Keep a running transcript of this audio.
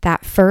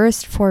That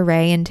first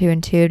foray into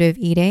intuitive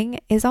eating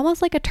is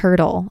almost like a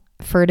turtle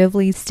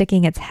furtively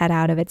sticking its head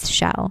out of its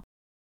shell.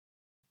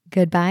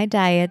 Goodbye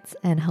diets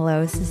and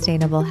hello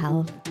sustainable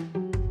health.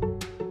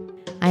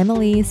 I'm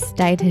Elise,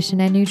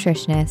 dietitian and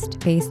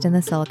nutritionist based in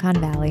the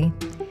Silicon Valley.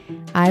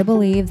 I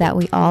believe that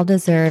we all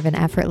deserve an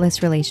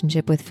effortless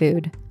relationship with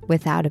food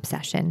without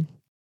obsession.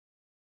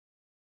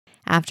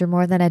 After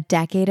more than a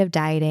decade of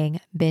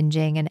dieting,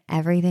 binging, and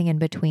everything in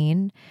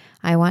between,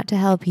 I want to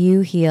help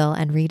you heal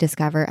and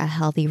rediscover a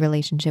healthy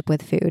relationship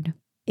with food.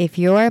 If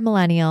you're a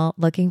millennial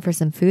looking for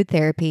some food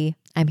therapy,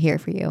 I'm here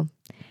for you.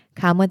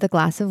 Come with a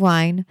glass of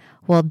wine.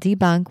 We'll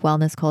debunk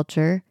wellness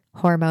culture,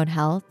 hormone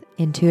health,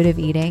 intuitive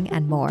eating,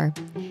 and more.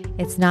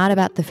 It's not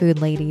about the food,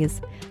 ladies.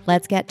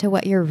 Let's get to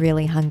what you're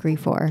really hungry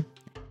for.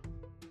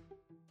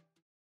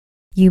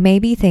 You may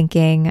be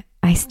thinking,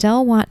 I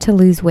still want to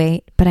lose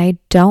weight, but I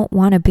don't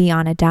want to be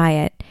on a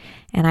diet,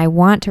 and I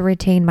want to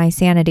retain my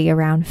sanity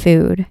around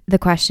food. The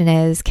question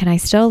is, can I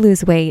still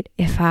lose weight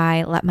if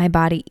I let my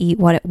body eat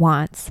what it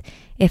wants,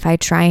 if I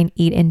try and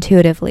eat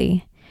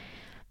intuitively?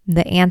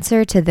 The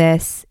answer to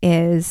this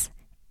is,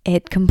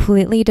 it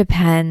completely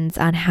depends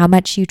on how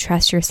much you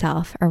trust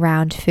yourself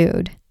around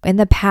food. In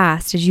the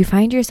past, did you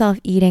find yourself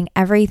eating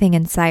everything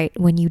in sight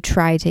when you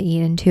try to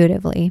eat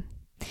intuitively?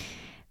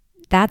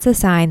 That's a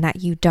sign that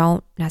you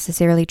don't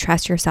necessarily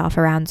trust yourself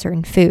around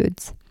certain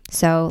foods.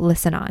 So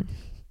listen on.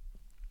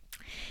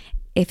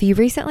 If you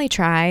recently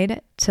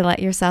tried to let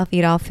yourself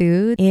eat all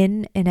food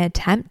in an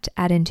attempt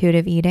at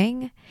intuitive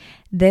eating,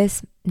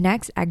 this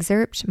next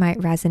excerpt might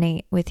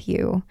resonate with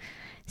you.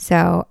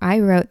 So I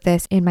wrote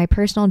this in my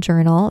personal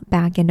journal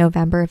back in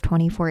November of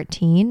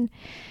 2014.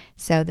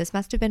 So this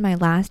must have been my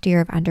last year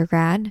of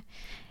undergrad.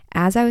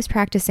 As I was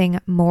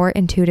practicing more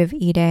intuitive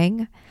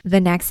eating,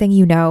 the next thing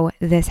you know,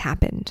 this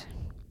happened.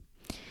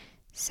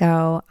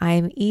 So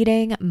I'm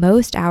eating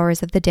most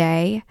hours of the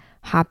day,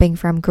 hopping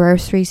from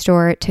grocery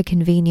store to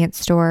convenience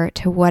store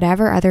to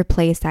whatever other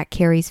place that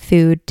carries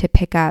food to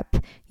pick up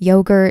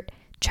yogurt,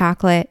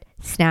 chocolate,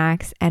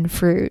 snacks, and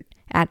fruit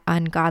at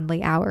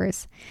ungodly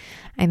hours.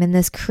 I'm in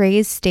this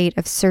crazed state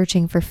of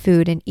searching for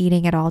food and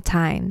eating at all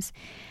times.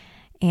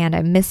 And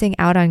I'm missing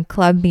out on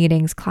club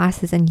meetings,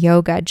 classes, and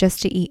yoga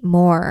just to eat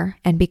more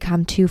and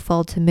become too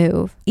full to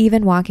move.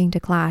 Even walking to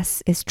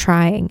class is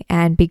trying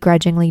and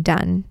begrudgingly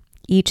done.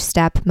 Each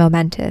step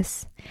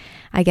momentous.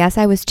 I guess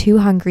I was too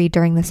hungry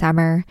during the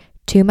summer,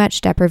 too much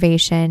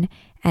deprivation,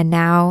 and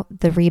now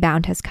the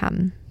rebound has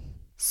come.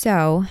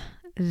 So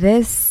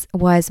this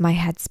was my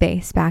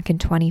headspace back in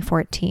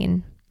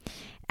 2014.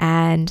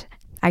 And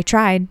I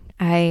tried.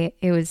 I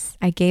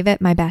gave it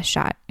my best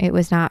shot. It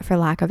was not for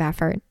lack of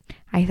effort.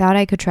 I thought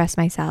I could trust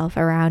myself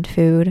around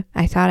food.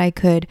 I thought I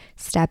could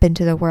step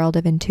into the world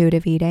of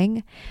intuitive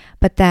eating,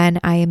 but then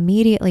I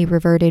immediately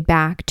reverted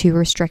back to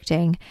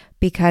restricting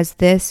because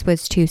this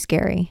was too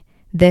scary.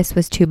 This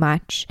was too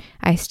much.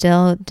 I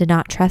still did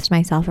not trust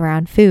myself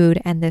around food,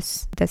 and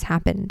this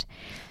happened.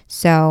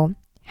 So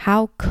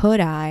how could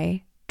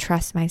I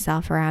trust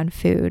myself around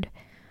food?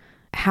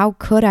 How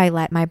could I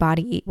let my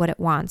body eat what it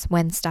wants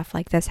when stuff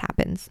like this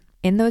happens?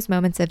 In those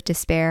moments of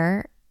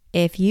despair,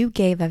 if you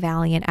gave a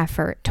valiant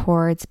effort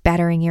towards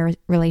bettering your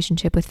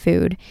relationship with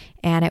food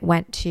and it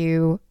went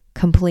to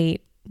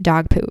complete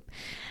dog poop,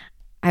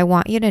 I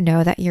want you to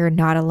know that you're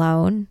not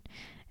alone.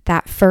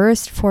 That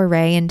first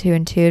foray into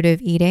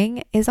intuitive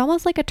eating is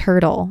almost like a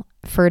turtle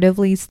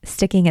furtively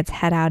sticking its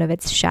head out of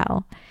its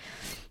shell.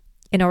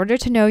 In order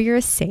to know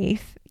you're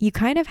safe, you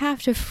kind of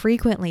have to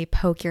frequently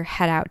poke your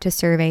head out to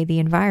survey the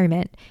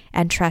environment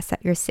and trust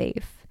that you're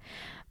safe.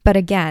 But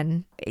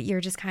again,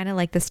 you're just kind of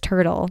like this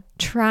turtle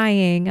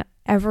trying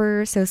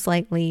ever so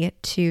slightly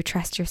to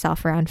trust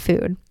yourself around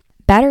food.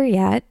 Better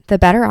yet, the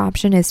better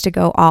option is to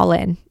go all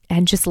in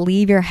and just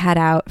leave your head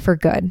out for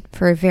good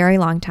for a very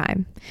long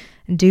time.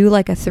 Do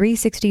like a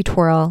 360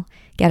 twirl,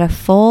 get a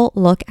full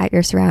look at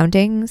your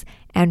surroundings,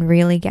 and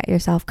really get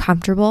yourself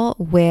comfortable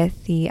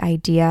with the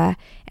idea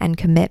and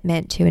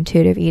commitment to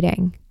intuitive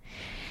eating.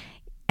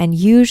 And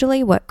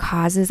usually what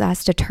causes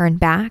us to turn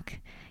back,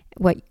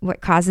 what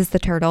causes the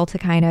turtle to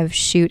kind of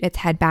shoot its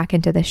head back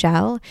into the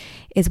shell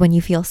is when you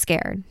feel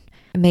scared.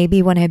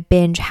 Maybe when a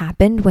binge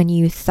happened when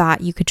you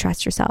thought you could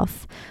trust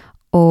yourself,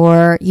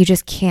 or you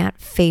just can't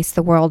face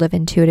the world of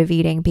intuitive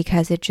eating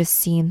because it just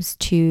seems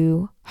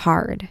too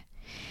hard.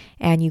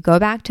 And you go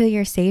back to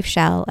your safe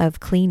shell of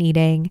clean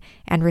eating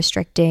and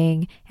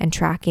restricting and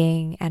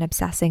tracking and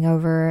obsessing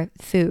over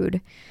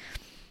food.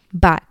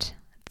 But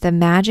the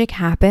magic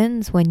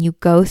happens when you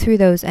go through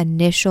those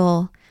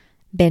initial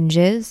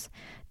binges,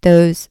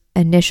 those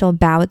initial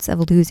bouts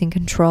of losing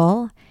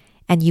control,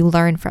 and you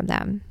learn from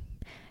them.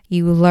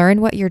 You learn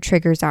what your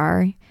triggers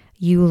are.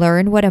 You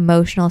learn what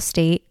emotional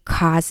state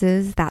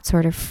causes that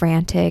sort of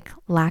frantic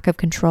lack of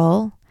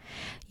control.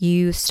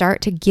 You start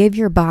to give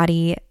your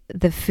body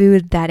the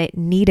food that it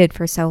needed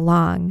for so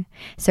long.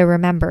 So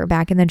remember,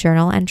 back in the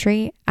journal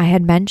entry, I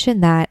had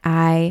mentioned that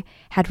I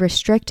had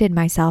restricted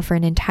myself for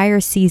an entire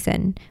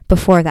season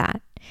before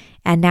that.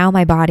 And now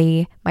my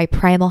body, my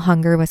primal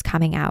hunger was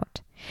coming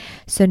out.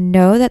 So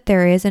know that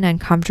there is an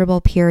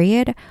uncomfortable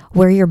period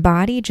where your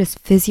body just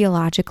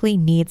physiologically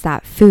needs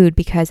that food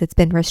because it's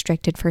been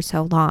restricted for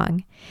so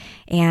long.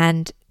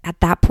 And at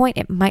that point,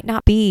 it might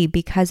not be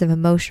because of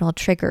emotional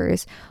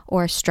triggers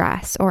or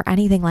stress or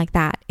anything like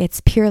that. It's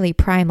purely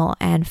primal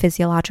and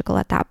physiological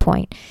at that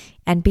point.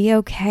 And be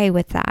okay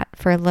with that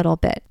for a little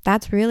bit.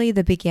 That's really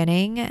the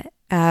beginning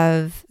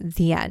of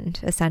the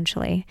end,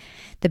 essentially.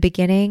 The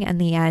beginning and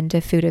the end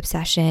of food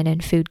obsession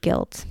and food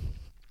guilt.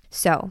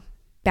 So,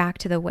 back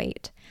to the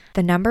weight.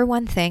 The number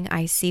one thing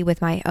I see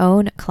with my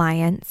own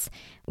clients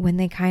when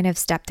they kind of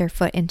step their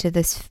foot into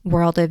this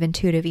world of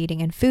intuitive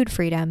eating and food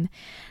freedom,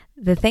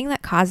 the thing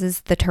that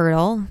causes the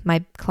turtle,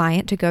 my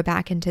client, to go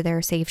back into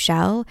their safe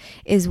shell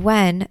is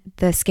when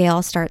the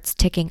scale starts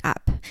ticking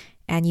up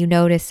and you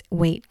notice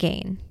weight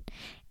gain.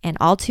 And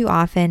all too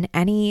often,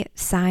 any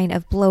sign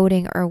of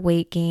bloating or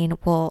weight gain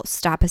will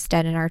stop us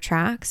dead in our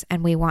tracks,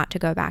 and we want to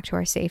go back to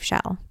our safe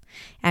shell.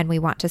 And we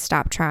want to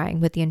stop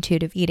trying with the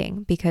intuitive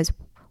eating, because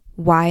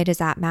why does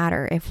that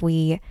matter if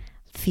we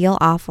feel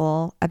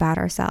awful about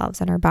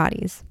ourselves and our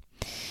bodies?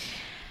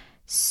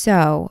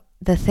 So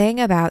the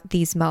thing about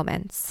these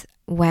moments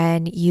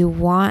when you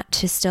want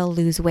to still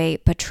lose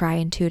weight but try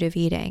intuitive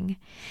eating,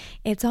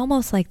 it's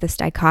almost like this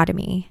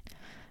dichotomy.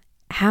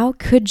 How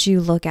could you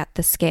look at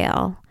the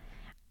scale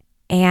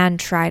and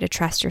try to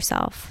trust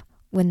yourself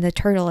when the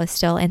turtle is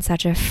still in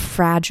such a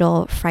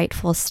fragile,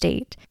 frightful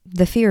state?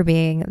 The fear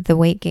being the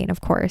weight gain,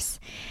 of course.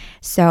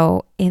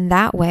 So in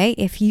that way,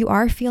 if you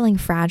are feeling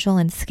fragile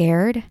and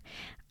scared,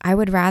 I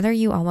would rather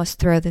you almost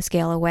throw the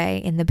scale away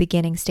in the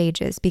beginning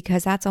stages,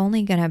 because that's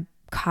only going to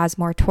cause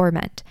more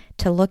torment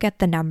to look at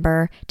the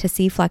number, to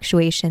see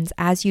fluctuations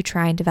as you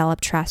try and develop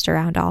trust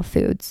around all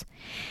foods.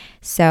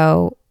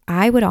 So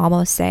I would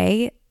almost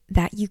say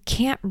that you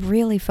can't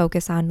really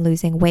focus on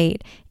losing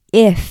weight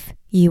if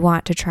you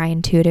want to try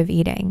intuitive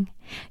eating.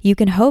 You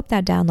can hope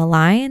that down the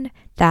line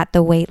that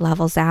the weight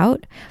levels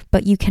out,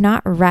 but you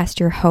cannot rest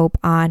your hope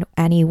on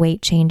any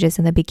weight changes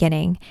in the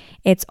beginning.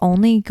 It's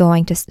only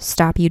going to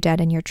stop you dead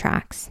in your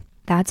tracks.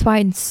 That's why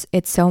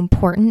it's so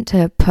important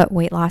to put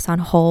weight loss on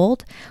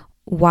hold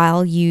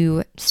while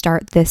you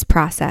start this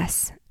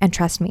process. And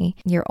trust me,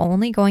 you're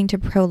only going to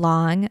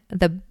prolong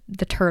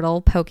the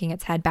turtle poking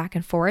its head back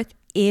and forth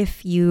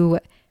if you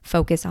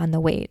focus on the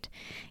weight.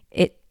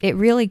 It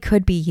really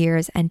could be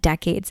years and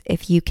decades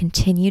if you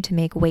continue to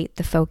make weight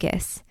the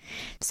focus.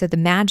 So the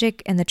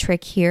magic and the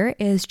trick here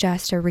is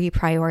just to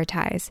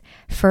reprioritize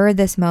for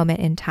this moment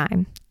in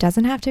time.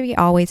 Doesn't have to be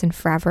always and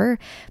forever,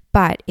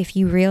 but if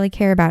you really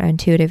care about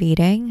intuitive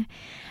eating,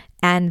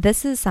 and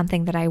this is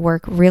something that I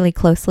work really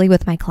closely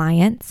with my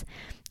clients,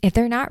 if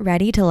they're not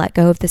ready to let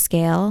go of the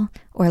scale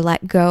or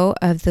let go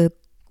of the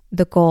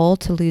goal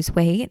to lose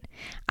weight,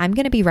 I'm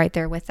going to be right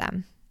there with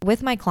them.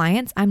 With my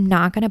clients, I'm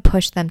not going to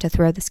push them to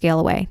throw the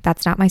scale away.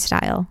 That's not my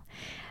style.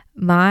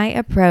 My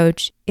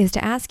approach is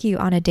to ask you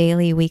on a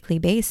daily, weekly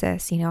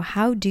basis,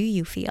 how do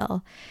you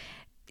feel?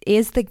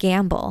 Is the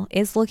gamble,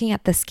 is looking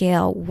at the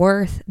scale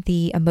worth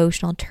the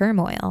emotional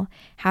turmoil?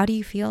 How do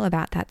you feel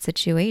about that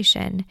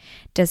situation?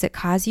 Does it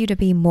cause you to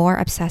be more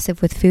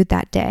obsessive with food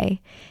that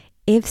day?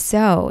 If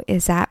so,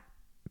 is that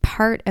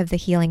part of the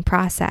healing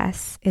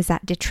process? Is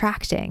that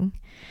detracting?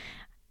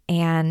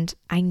 And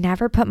I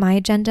never put my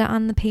agenda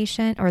on the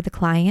patient or the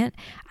client.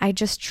 I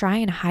just try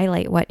and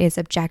highlight what is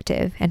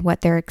objective and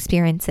what they're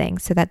experiencing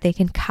so that they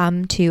can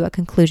come to a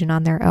conclusion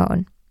on their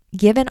own.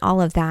 Given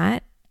all of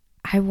that,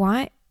 I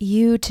want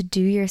you to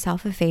do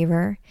yourself a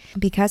favor.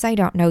 Because I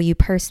don't know you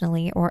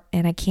personally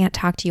and I can't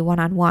talk to you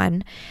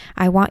one-on-one,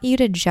 I want you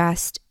to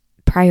just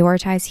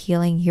prioritize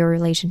healing your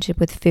relationship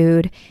with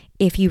food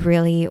if you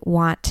really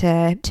want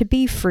to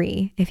be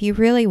free, if you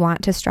really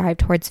want to strive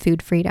towards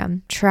food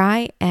freedom.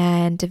 Try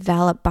and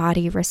develop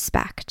body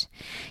respect.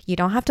 You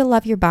don't have to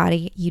love your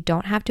body. You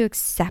don't have to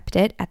accept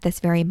it at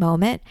this very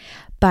moment,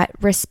 but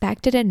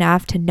respect it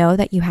enough to know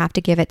that you have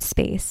to give it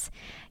space.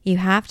 You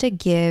have to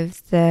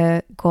give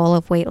the goal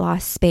of weight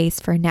loss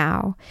space for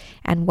now.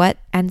 And what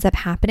ends up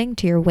happening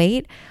to your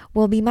weight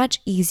will be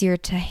much easier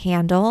to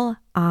handle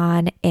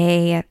on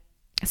a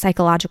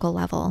psychological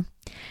level.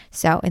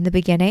 So in the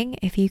beginning,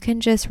 if you can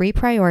just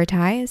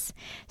reprioritize,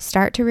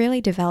 start to really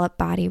develop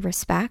body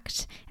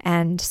respect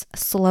and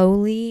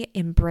slowly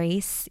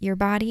embrace your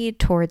body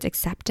towards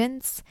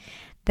acceptance,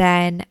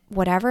 then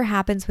whatever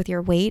happens with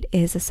your weight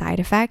is a side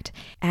effect.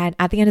 And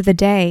at the end of the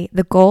day,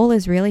 the goal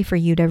is really for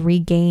you to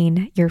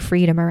regain your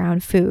freedom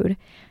around food,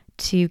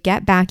 to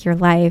get back your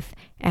life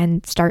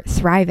and start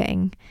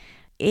thriving.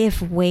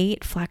 If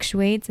weight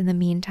fluctuates in the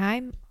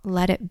meantime,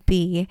 let it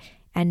be.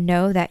 And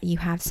know that you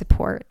have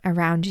support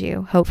around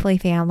you, hopefully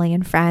family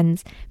and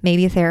friends,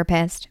 maybe a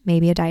therapist,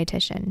 maybe a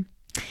dietitian.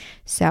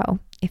 So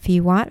if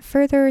you want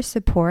further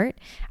support,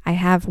 I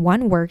have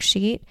one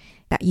worksheet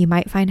that you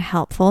might find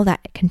helpful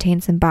that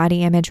contains some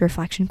body image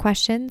reflection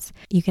questions.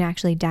 You can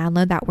actually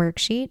download that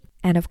worksheet.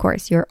 And of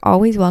course, you're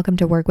always welcome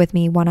to work with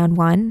me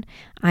one-on-one.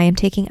 I am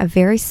taking a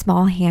very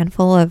small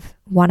handful of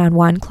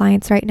one-on-one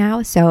clients right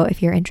now. So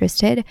if you're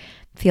interested,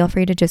 feel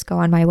free to just go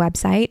on my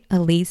website,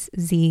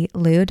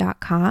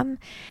 elisezlu.com,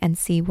 and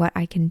see what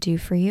I can do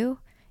for you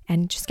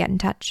and just get in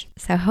touch.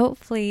 So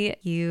hopefully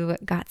you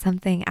got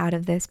something out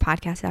of this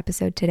podcast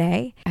episode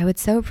today. I would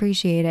so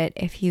appreciate it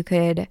if you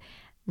could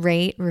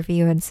rate,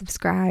 review, and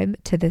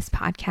subscribe to this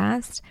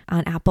podcast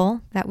on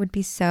Apple. That would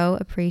be so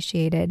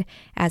appreciated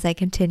as I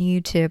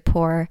continue to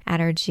pour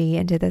energy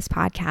into this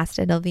podcast.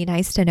 It'll be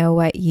nice to know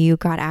what you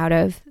got out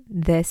of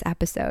this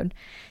episode.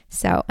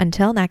 So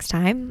until next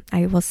time,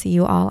 I will see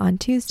you all on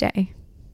Tuesday.